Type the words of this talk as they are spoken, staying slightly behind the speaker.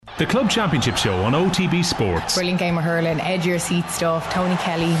The Club Championship Show on OTB Sports. Brilliant game of hurling, edge your seat stuff. Tony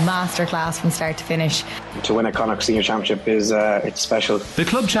Kelly, masterclass from start to finish. To win a Connacht Senior Championship is it's special. The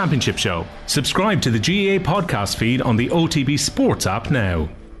Club Championship Show. Subscribe to the GAA podcast feed on the OTB Sports app now.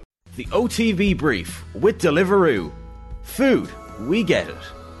 The OTB Brief with Deliveroo. Food, we get it.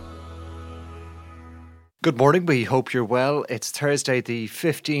 Good morning, we hope you're well. It's Thursday the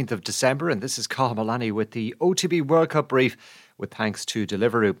 15th of December and this is Colm Mullaney with the OTB World Cup Brief with thanks to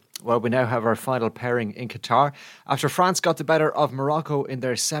Deliveroo. Well, we now have our final pairing in Qatar. After France got the better of Morocco in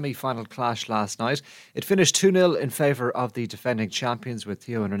their semi-final clash last night, it finished 2-0 in favour of the defending champions with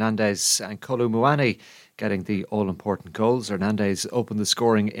Theo Hernandez and Kolo Muani getting the all-important goals. Hernandez opened the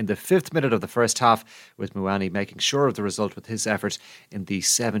scoring in the 5th minute of the first half, with Muani making sure of the result with his effort in the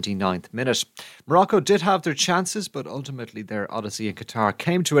 79th minute. Morocco did have their chances, but ultimately their odyssey in Qatar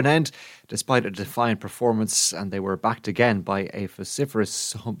came to an end despite a defiant performance, and they were backed again by a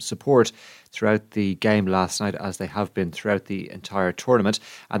vociferous support throughout the game last night, as they have been throughout the entire tournament.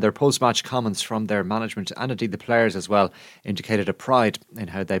 And their post-match comments from their management and indeed the players as well indicated a pride in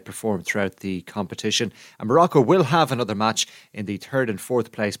how they performed throughout the competition. And Morocco will have another match in the 3rd and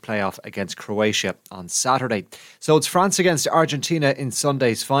 4th place playoff against Croatia on Saturday. So it's France against Argentina in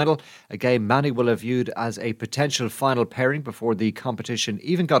Sunday's final, a game many will have viewed as a potential final pairing before the competition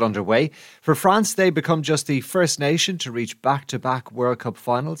even got underway. For France, they become just the first nation to reach back-to-back World Cup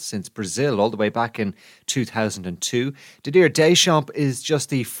finals since Brazil all the way back in 2002. Didier Deschamps is just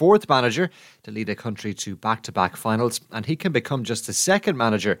the 4th manager to lead a country to back-to-back finals, and he can become just the 2nd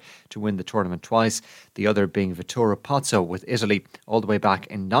manager to win the tournament twice, the other being Vittorio Pozzo with Italy all the way back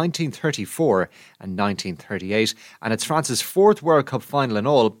in 1934 and 1938. And it's France's 4th World Cup final in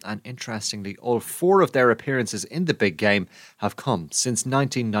all, and interestingly, all 4 of their appearances in the big game have come since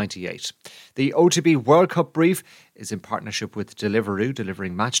 1998. The OTB World Cup Brief is in partnership with Deliveroo,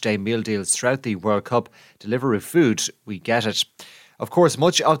 delivering matchday meal deals throughout the World Cup. Deliveroo food, we get it. Of course,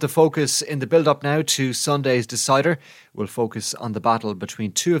 much of the focus in the build-up now to Sunday's decider will focus on the battle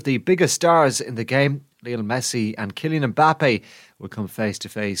between 2 of the biggest stars in the game. Lionel Messi and Kylian Mbappe will come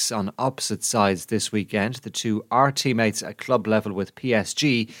face-to-face on opposite sides this weekend. The two are teammates at club level with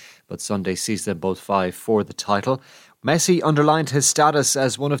PSG, but Sunday sees them both vie for the title. Messi underlined his status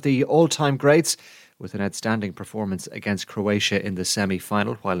as one of the all-time greats with an outstanding performance against Croatia in the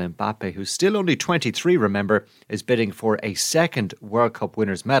semi-final, while Mbappe, who's still only 23, remember, is bidding for a 2nd World Cup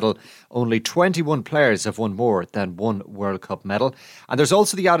winners' medal. Only 21 players have won more than 1 World Cup medal. And there's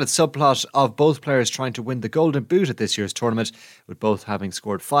also the added subplot of both players trying to win the Golden Boot at this year's tournament, with both having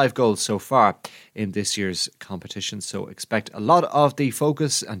scored 5 goals so far in this year's competition. So expect a lot of the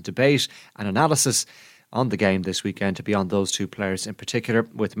focus and debate and analysis on the game this weekend to be on those 2 players in particular,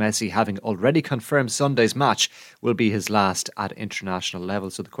 with Messi having already confirmed Sunday's match will be his last at international level.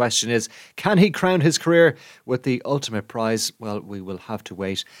 So the question is, can he crown his career with the ultimate prize? Well, we will have to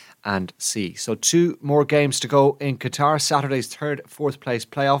wait and see. So 2 more games to go in Qatar. Saturday's 3rd, 4th place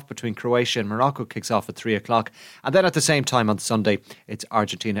playoff between Croatia and Morocco kicks off at 3 o'clock. And then at the same time on Sunday, it's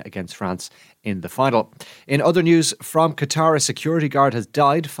Argentina against France in the final. In other news from Qatar, a security guard has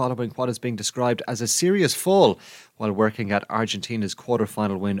died following what is being described as a serious fall while working at Argentina's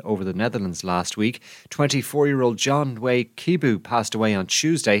quarter-final win over the Netherlands last week. 24-year-old John Wei Kibu passed away on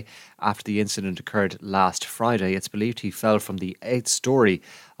Tuesday after the incident occurred last Friday. It's believed he fell from the 8th storey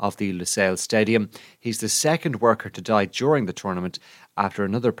of the Lusail Stadium. He's the 2nd worker to die during the tournament after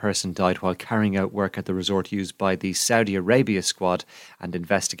another person died while carrying out work at the resort used by the Saudi Arabia squad, and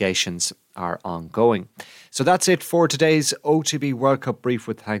investigations are ongoing. So that's it for today's OTB World Cup Brief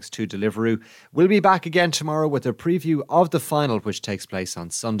with thanks to Deliveroo. We'll be back again tomorrow with a preview of the final, which takes place on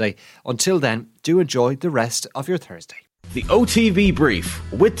Sunday. Until then, do enjoy the rest of your Thursday. The OTB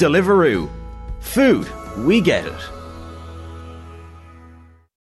Brief with Deliveroo. Food, we get it.